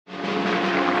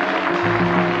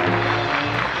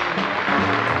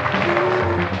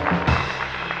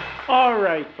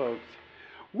right, folks.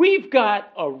 We've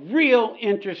got a real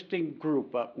interesting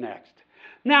group up next.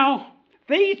 Now,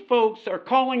 these folks are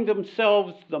calling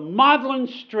themselves the Maudlin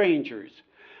Strangers.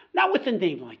 Now, with a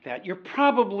name like that, you're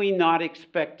probably not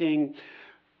expecting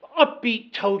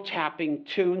upbeat toe-tapping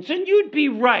tunes, and you'd be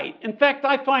right. In fact,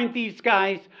 I find these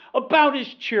guys about as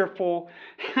cheerful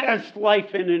as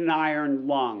life in an iron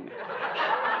lung.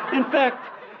 In fact,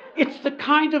 it's the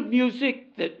kind of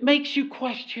music that makes you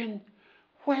question,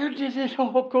 where did it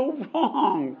all go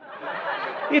wrong?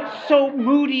 It's so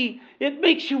moody, it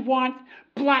makes you want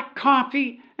black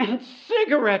coffee and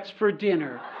cigarettes for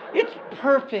dinner. It's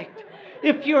perfect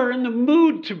if you're in the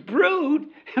mood to brood.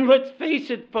 And let's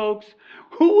face it, folks,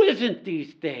 who isn't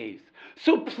these days?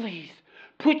 So please,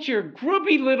 put your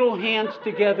grubby little hands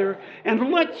together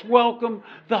and let's welcome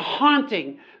the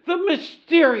haunting, the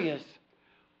mysterious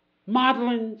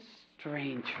Maudlin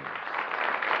Strangers.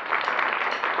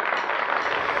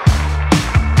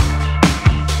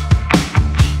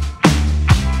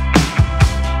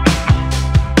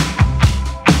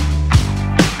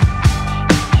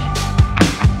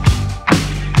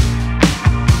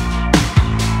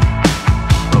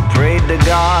 To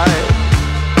God,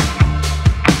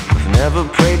 I've never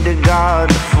prayed to God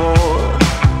before.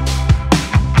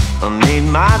 I made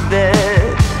my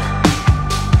bed,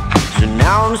 so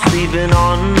now I'm sleeping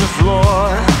on the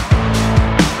floor.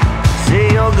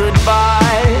 Say your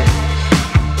goodbyes,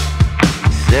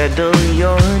 settle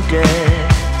your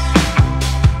debts.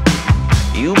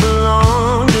 You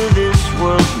belong to this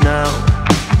world now,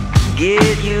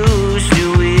 get used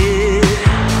to it.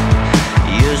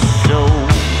 You're so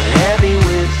heavy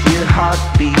with your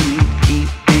heartbeat, keep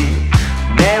it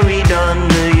buried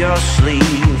under your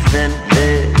sleeve, and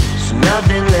there's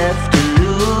nothing left to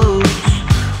lose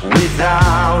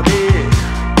without it.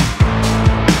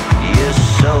 You're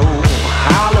so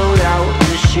hollowed out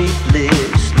and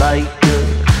shapeless, like a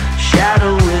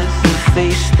shadow with a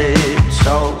face that's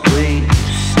always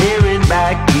staring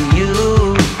back at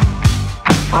you.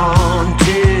 Haunted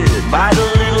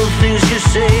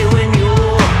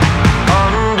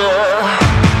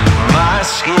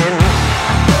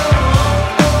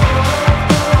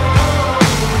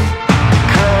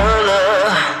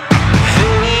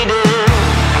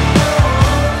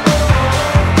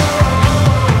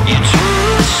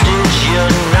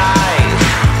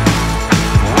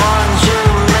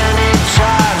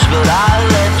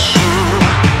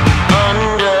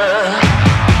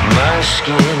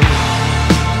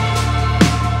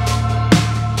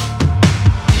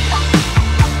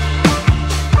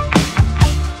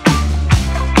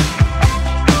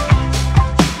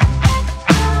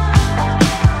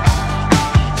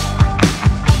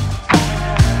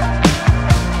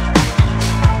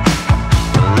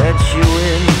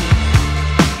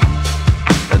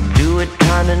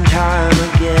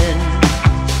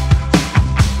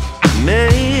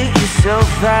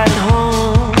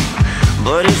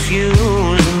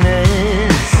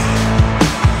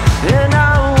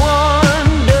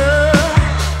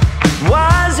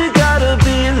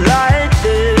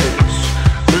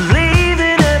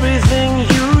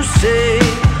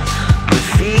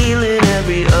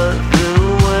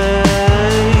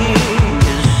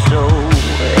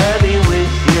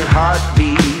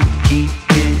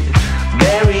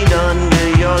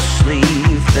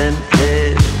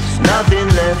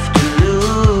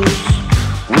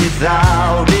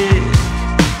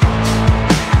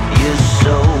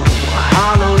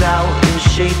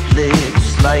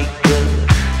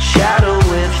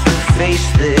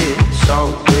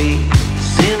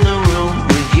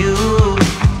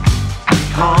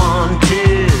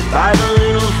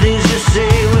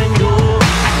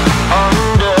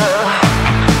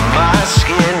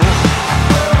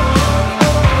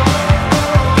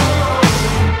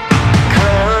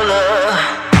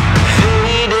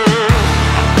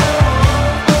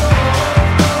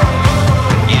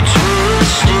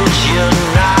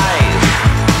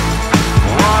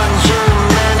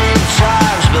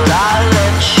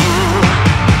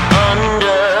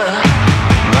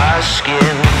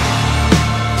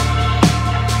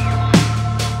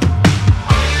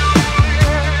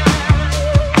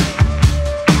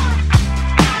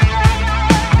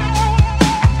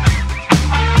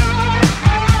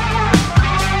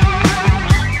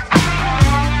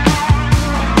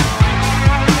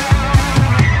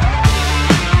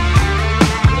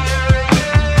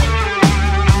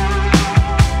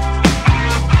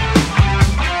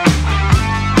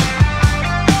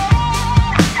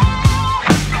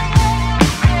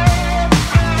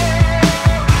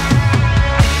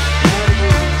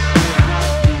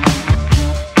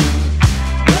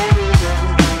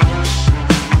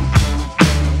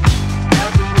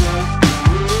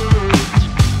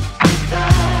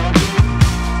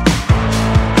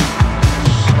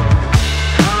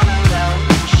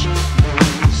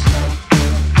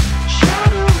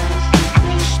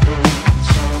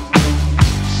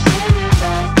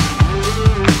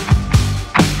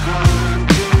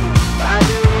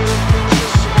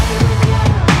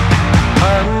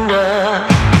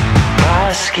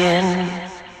skin.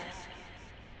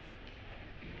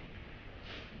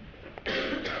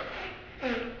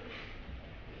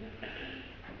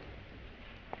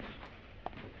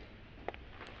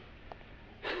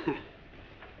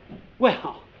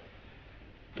 Well,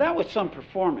 that was some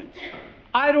performance.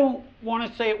 I don't want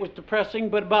to say it was depressing,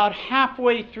 but about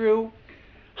halfway through,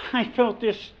 I felt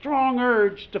this strong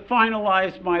urge to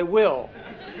finalize my will.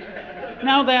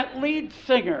 Now that lead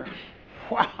singer,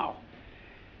 wow,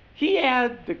 he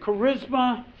had the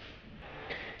charisma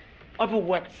of a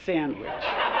wet sandwich.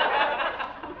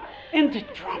 And the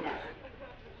drummer,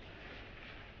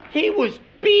 he was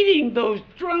beating those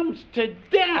drums to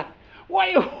death. Why,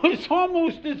 it was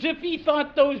almost as if he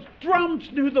thought those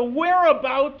drums knew the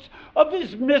whereabouts of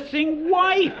his missing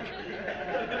wife.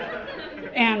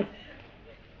 And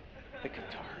the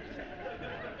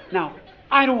guitarist. Now,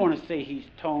 I don't want to say he's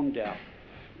tone deaf,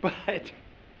 but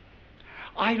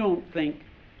I don't think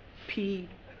P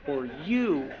or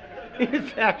U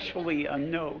is actually a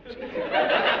note.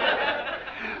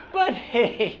 But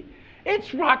hey,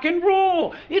 it's rock and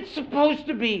roll. It's supposed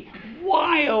to be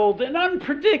wild and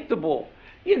unpredictable.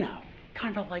 You know,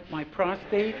 kind of like my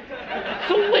prostate.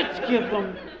 So let's give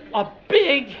them a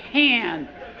big hand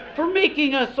for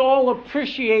making us all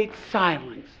appreciate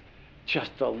silence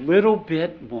just a little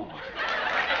bit more.